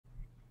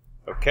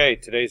Okay,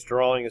 today's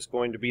drawing is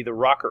going to be the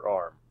rocker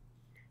arm.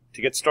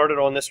 To get started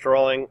on this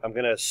drawing, I'm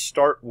going to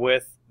start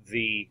with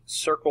the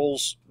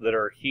circles that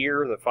are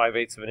here, the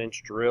 5/8 of an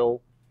inch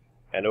drill,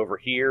 and over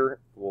here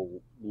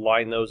we'll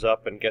line those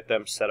up and get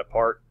them set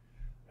apart.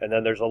 And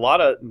then there's a lot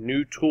of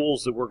new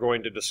tools that we're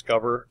going to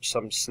discover,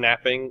 some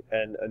snapping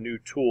and a new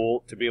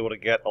tool to be able to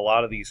get a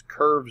lot of these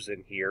curves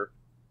in here.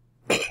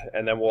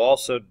 And then we'll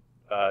also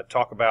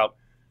talk about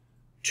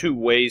two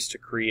ways to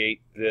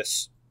create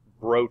this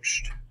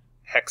broached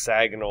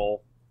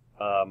hexagonal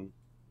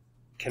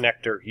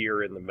connector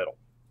here in the middle.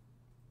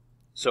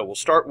 So we'll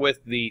start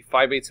with the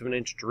 5/8 of an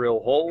inch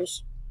drill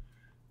holes.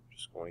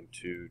 Just going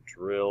to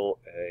drill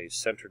a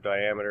center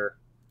diameter,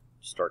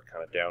 start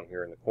kind of down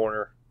here in the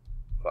corner,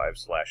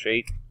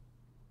 5/8.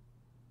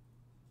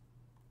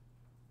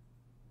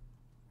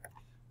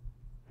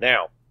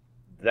 Now,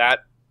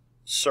 that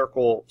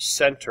circle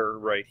center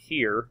right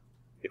here,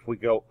 if we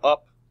go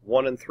up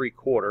 1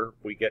 3/4,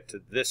 we get to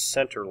this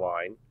center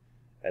line,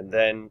 and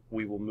then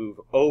we will move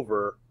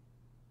over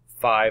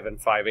 5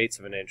 5/8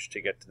 of an inch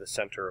to get to the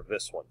center of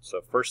this one.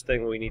 So first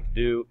thing we need to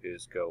do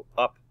is go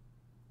up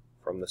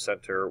from the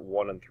center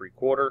 1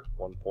 3/4,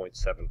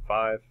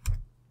 1.75,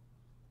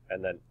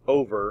 and then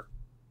over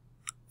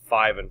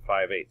 5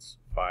 5/8,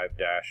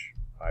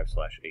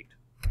 5-5/8.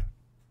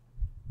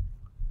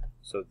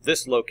 So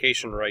this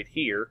location right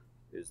here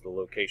is the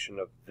location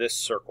of this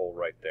circle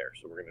right there.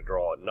 So we're going to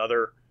draw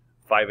another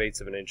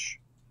 5/8 of an inch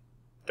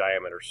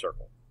diameter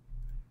circle.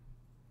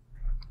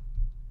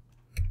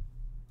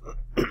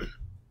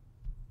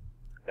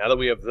 Now that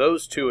we have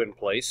those two in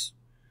place,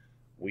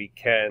 we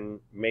can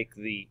make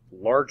the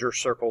larger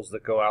circles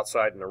that go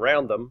outside and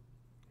around them,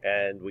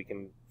 and we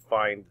can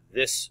find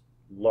this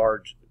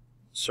large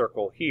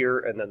circle here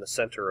and then the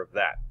center of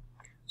that.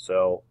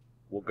 So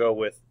we'll go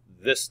with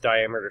this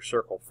diameter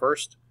circle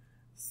first,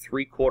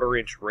 3/4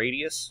 inch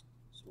radius.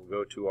 So we'll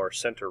go to our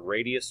center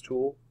radius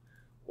tool.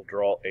 We'll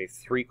draw a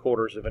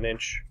 3/4 of an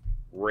inch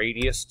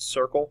radius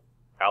circle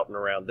out and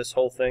around this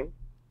whole thing.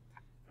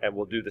 And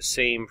we'll do the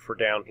same for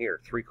down here,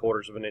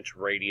 3/4 of an inch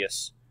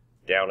radius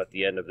down at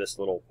the end of this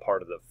little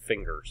part of the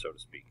finger, so to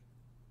speak.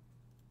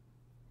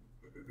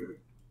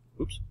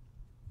 Oops.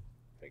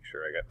 Make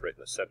sure I got right in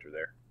the center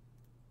there.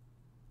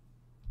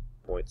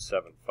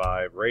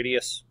 0.75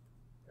 radius.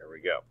 There we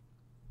go.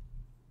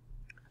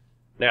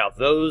 Now,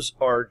 those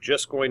are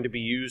just going to be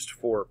used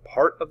for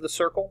part of the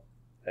circle,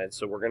 and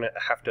so we're going to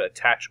have to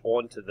attach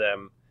onto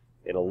them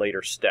in a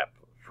later step.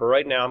 For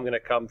right now, I'm going to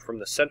come from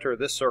the center of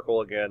this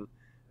circle again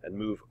and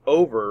move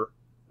over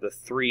the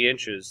 3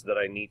 inches that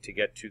I need to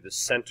get to the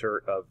center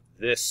of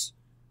this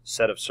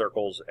set of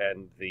circles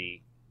and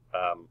the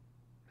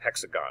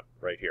hexagon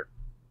right here.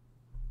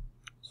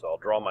 So I'll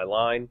draw my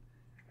line,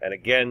 and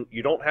again,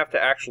 you don't have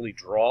to actually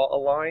draw a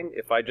line.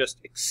 If I just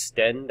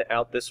extend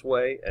out this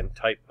way and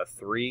type a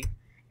 3,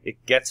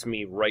 it gets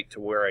me right to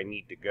where I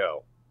need to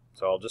go.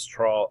 So I'll just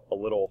draw a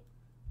little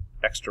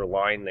extra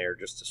line there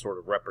just to sort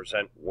of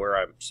represent where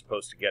I'm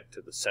supposed to get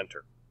to the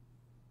center.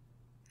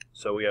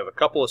 So we have a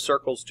couple of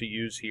circles to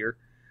use here.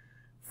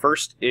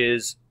 First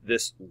is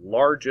this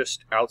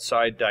largest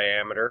outside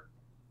diameter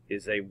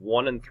is a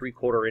 1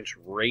 3/4 inch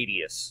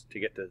radius to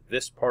get to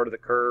this part of the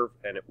curve,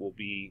 and it will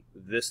be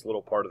this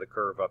little part of the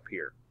curve up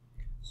here.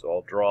 So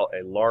I'll draw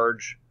a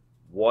large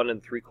 1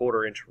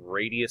 3/4 inch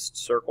radius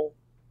circle,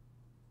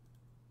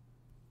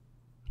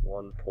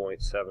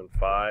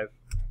 1.75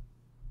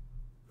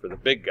 for the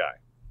big guy.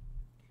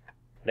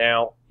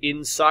 Now,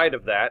 inside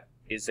of that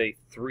is a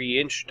 3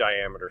 inch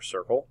diameter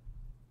circle.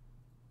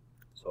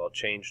 So I'll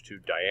change to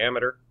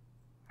diameter,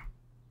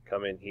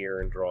 come in here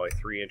and draw a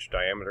 3 inch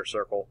diameter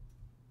circle.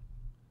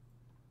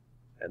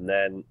 And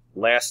then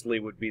lastly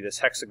would be this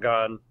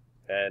hexagon,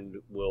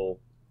 and we'll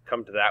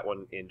come to that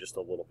one in just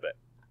a little bit.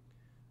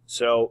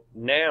 So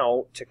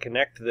now to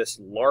connect this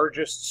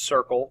largest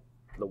circle,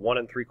 the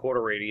 1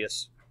 3/4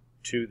 radius,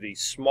 to the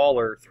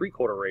smaller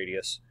 3/4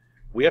 radius,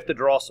 we have to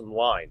draw some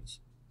lines.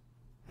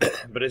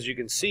 But as you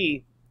can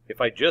see, if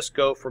I just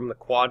go from the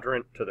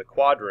quadrant to the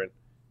quadrant,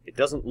 it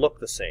doesn't look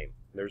the same.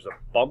 There's a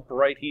bump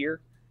right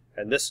here,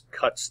 and this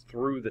cuts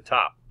through the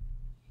top.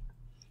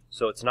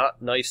 So it's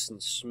not nice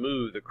and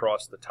smooth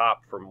across the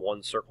top from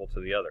one circle to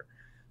the other.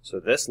 So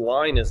this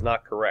line is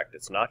not correct.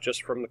 It's not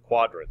just from the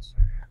quadrants.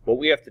 What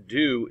we have to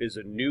do is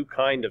a new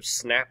kind of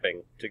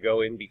snapping to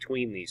go in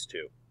between these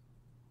two.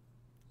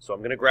 So I'm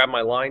going to grab my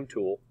line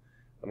tool.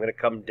 I'm going to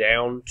come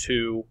down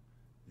to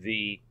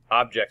the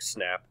object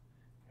snap,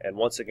 and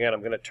once again I'm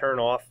going to turn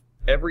off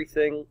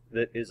everything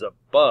that is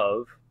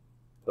above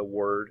the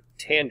word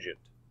tangent.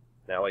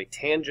 Now, a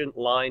tangent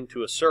line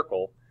to a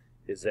circle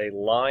is a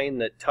line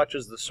that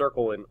touches the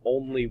circle in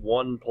only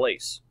one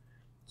place.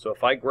 So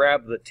if I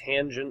grab the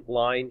tangent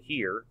line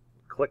here,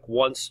 click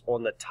once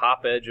on the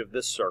top edge of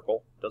this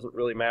circle, doesn't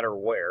really matter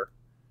where,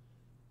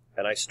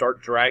 and I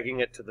start dragging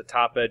it to the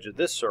top edge of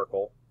this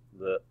circle,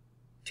 the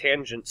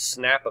tangent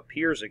snap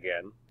appears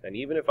again, and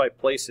even if I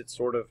place it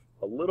sort of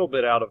a little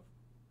bit out of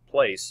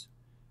place,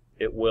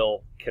 it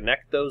will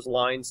connect those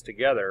lines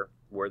together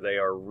where they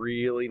are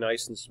really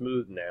nice and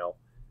smooth now.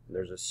 And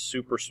there's a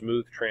super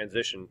smooth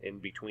transition in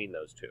between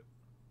those two.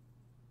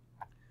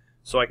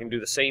 So I can do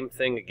the same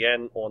thing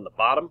again on the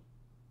bottom.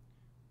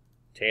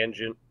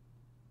 Tangent,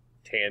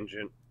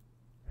 tangent,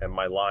 and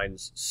my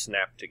lines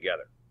snap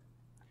together.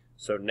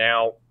 So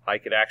now I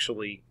could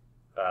actually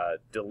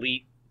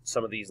delete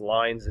some of these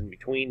lines in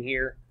between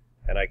here,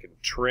 and I can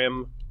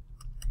trim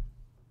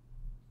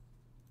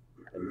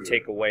and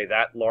take away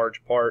that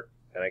large part,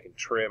 and I can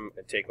trim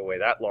and take away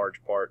that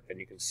large part, and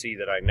you can see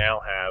that I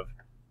now have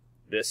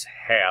this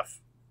half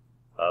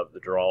of the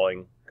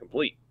drawing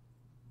complete.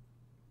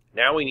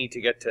 Now we need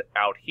to get to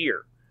out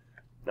here.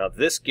 Now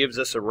this gives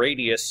us a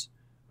radius,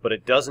 but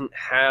it doesn't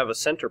have a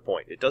center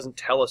point. It doesn't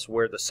tell us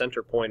where the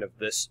center point of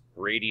this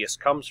radius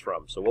comes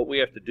from. So what we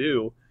have to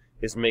do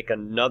is make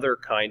another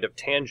kind of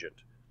tangent.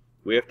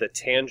 We have to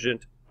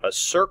tangent a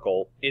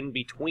circle in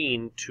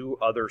between two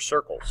other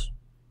circles,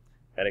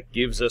 and it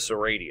gives us a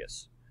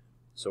radius.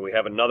 So we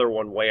have another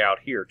one way out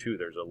here too.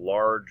 There's a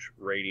large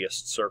radius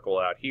circle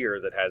out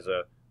here that has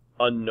a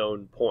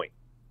unknown point.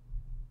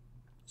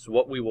 So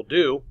what we will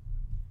do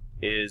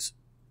is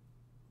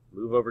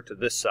move over to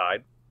this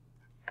side,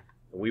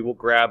 and we will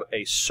grab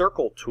a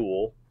circle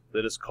tool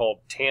that is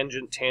called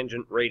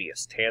tangent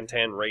radius,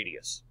 tan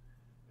radius.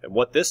 And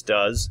what this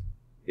does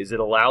is it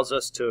allows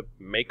us to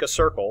make a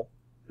circle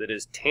that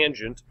is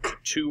tangent to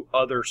two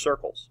other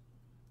circles.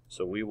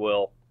 So we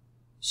will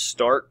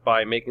start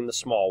by making the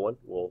small one.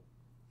 We'll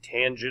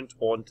tangent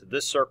onto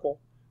this circle,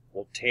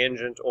 we'll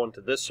tangent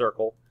onto this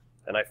circle,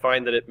 and I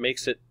find that it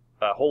makes it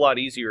a whole lot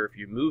easier if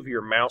you move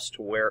your mouse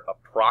to where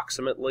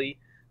approximately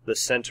the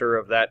center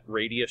of that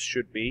radius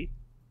should be.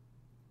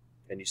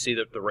 And you see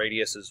that the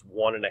radius is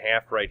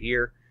 1.5 right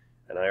here,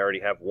 and I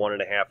already have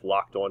 1.5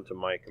 locked onto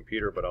my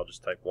computer, but I'll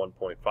just type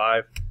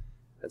 1.5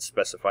 and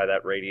specify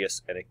that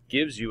radius, and it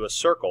gives you a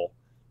circle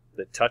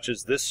that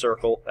touches this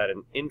circle at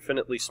an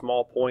infinitely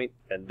small point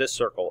and this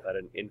circle at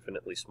an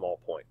infinitely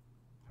small point.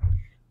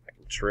 I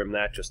can trim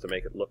that just to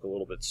make it look a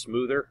little bit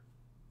smoother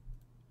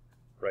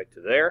right to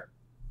there.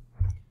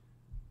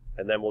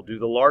 And then we'll do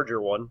the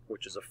larger one,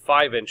 which is a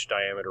 5-inch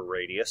diameter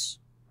radius,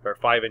 or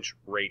 5-inch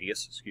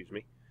radius, excuse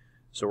me.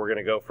 So we're going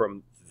to go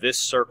from this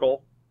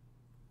circle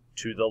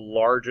to the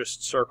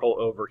largest circle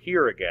over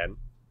here again.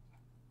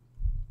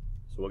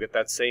 So we'll get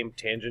that same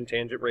tangent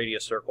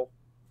radius circle.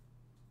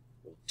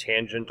 We'll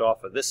tangent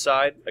off of this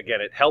side.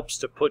 Again, it helps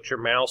to put your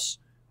mouse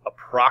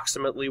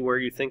approximately where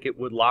you think it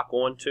would lock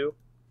onto.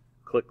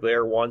 Click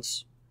there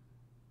once,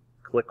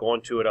 click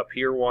onto it up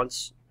here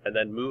once, and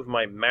then move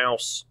my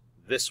mouse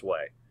this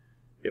way.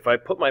 If I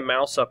put my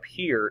mouse up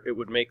here, it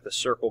would make the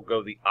circle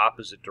go the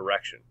opposite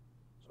direction.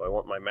 So I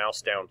want my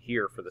mouse down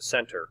here for the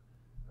center,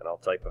 and I'll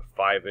type a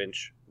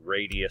 5-inch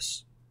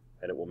radius,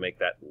 and it will make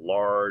that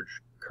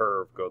large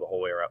curve go the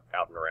whole way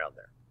out and around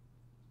there.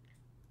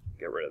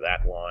 Get rid of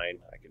that line.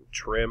 I can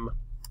trim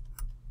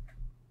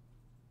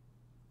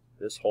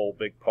this whole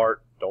big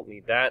part. Don't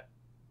need that.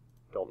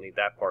 Don't need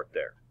that part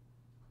there.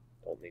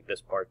 Don't need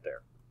this part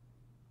there.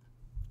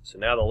 So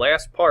now the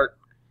last part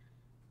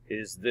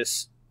is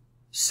this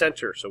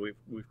center. So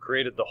we've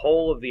created the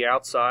whole of the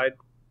outside.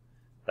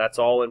 That's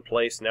all in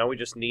place. Now we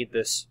just need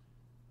this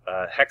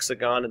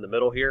hexagon in the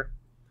middle here.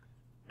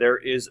 There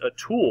is a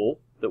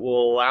tool that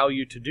will allow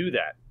you to do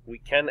that. We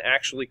can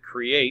actually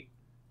create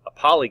a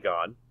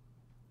polygon.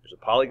 There's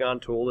a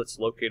polygon tool that's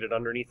located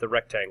underneath the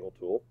rectangle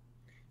tool.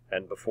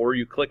 And before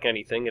you click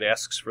anything, it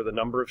asks for the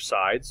number of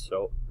sides.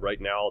 So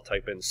right now I'll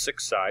type in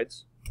 6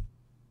 sides.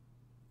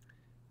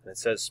 And it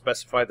says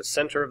specify the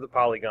center of the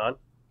polygon.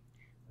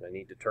 I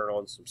need to turn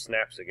on some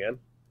snaps again.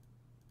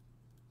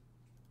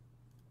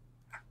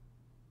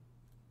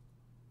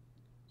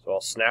 So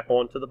I'll snap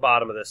on to the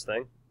bottom of this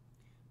thing.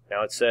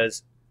 Now it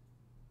says,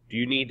 do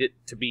you need it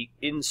to be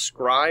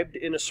inscribed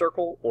in a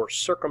circle or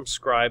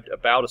circumscribed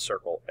about a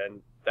circle?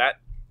 And that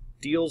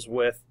deals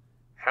with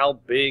how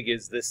big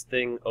is this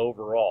thing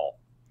overall.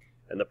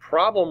 And the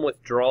problem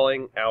with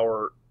drawing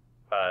our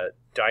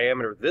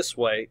diameter this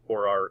way,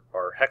 or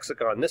our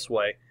hexagon this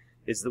way,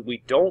 is that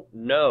we don't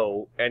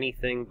know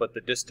anything but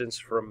the distance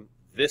from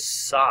this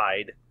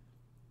side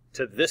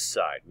to this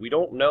side. We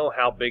don't know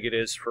how big it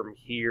is from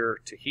here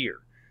to here.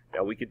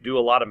 Now we could do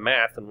a lot of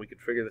math and we could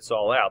figure this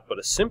all out, but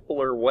a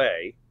simpler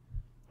way,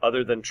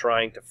 other than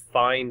trying to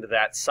find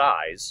that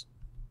size,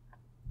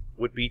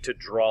 would be to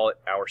draw it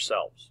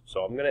ourselves.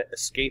 So I'm going to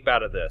escape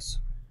out of this.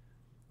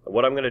 And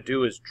what I'm going to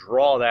do is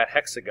draw that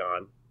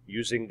hexagon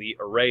using the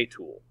array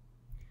tool.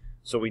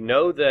 So we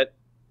know that,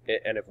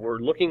 and if we're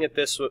looking at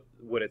this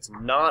when it's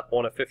not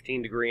on a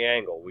 15-degree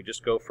angle, we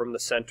just go from the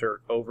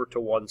center over to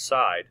one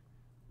side,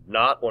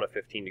 not on a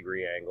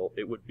 15-degree angle,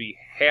 it would be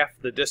half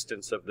the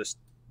distance of this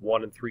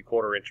 1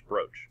 3/4 inch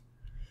broach.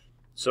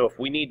 So if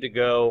we need to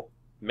go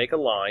make a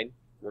line,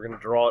 we're going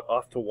to draw it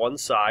off to one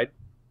side.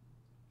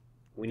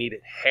 We need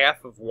it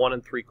half of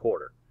 1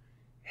 3/4.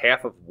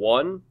 Half of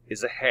 1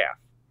 is a half.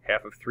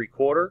 Half of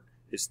 3/4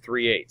 is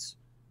 3/8.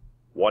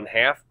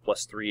 1/2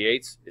 plus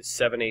 3/8 is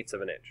 7/8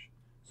 of an inch.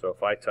 So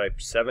if I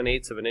type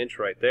 7/8 of an inch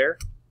right there,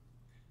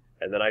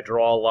 and then I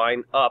draw a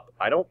line up.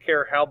 I don't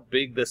care how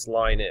big this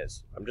line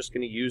is. I'm just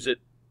going to use it,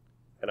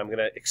 and I'm going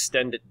to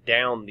extend it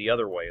down the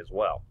other way as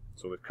well.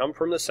 So we've come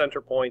from the center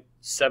point,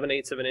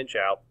 7/8 of an inch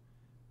out.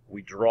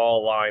 We draw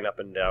a line up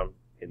and down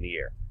in the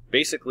air.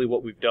 Basically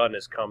what we've done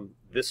is come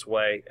this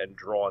way and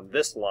drawn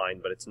this line,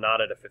 but it's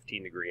not at a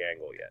 15-degree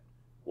angle yet.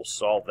 We'll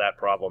solve that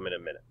problem in a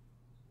minute.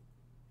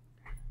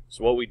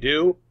 So what we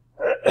do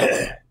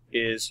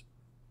is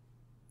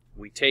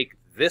we take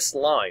this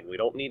line. We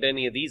don't need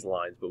any of these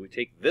lines, but we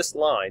take this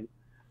line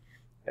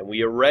and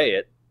we array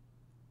it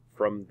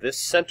from this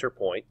center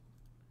point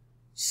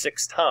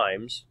 6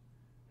 times,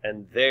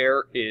 and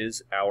there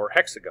is our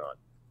hexagon.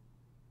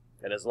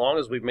 And as long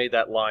as we've made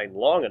that line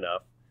long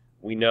enough,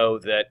 we know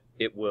that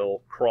it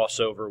will cross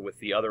over with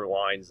the other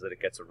lines that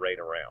it gets arrayed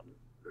around.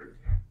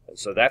 And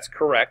so that's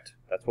correct.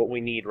 That's what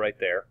we need right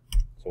there.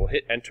 So we'll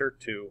hit enter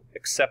to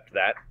accept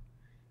that.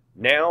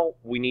 Now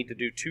we need to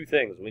do 2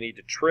 things. We need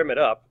to trim it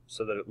up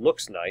so that it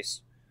looks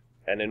nice.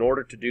 And in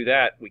order to do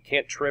that, we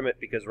can't trim it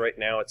because right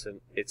now it's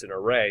an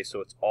array,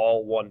 so it's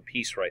all one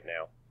piece right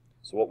now.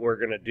 So what we're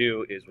going to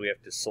do is we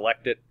have to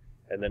select it,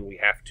 and then we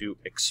have to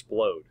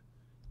explode.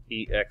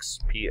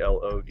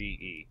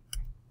 E-X-P-L-O-D-E.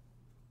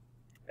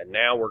 And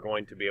now we're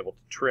going to be able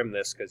to trim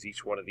this because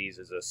each one of these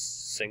is a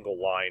single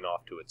line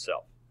off to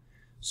itself.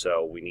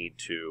 So we need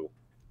to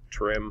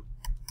trim.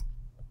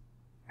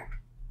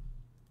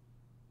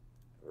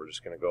 We're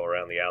just going to go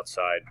around the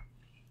outside,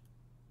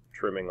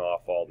 trimming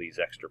off all these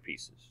extra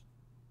pieces.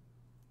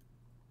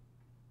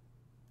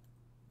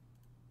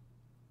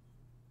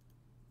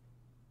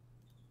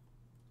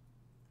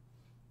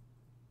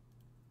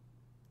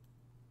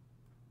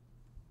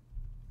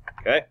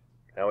 Okay,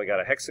 now we got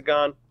a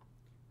hexagon.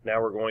 Now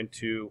we're going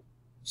to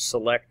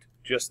select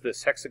just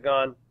this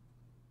hexagon,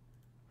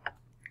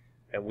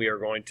 and we are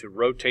going to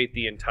rotate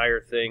the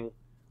entire thing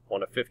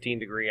on a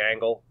 15-degree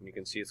angle. And you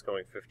can see it's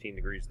going 15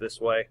 degrees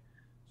this way.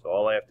 So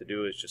all I have to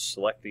do is just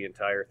select the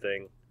entire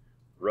thing,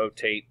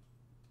 rotate.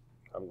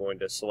 I'm going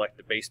to select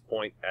the base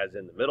point as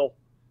in the middle,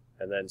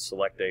 and then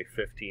select a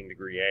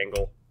 15-degree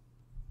angle.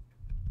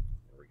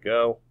 There we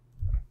go.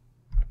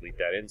 Delete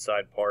that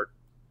inside part.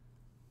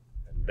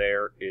 And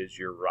there is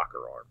your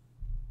rocker arm.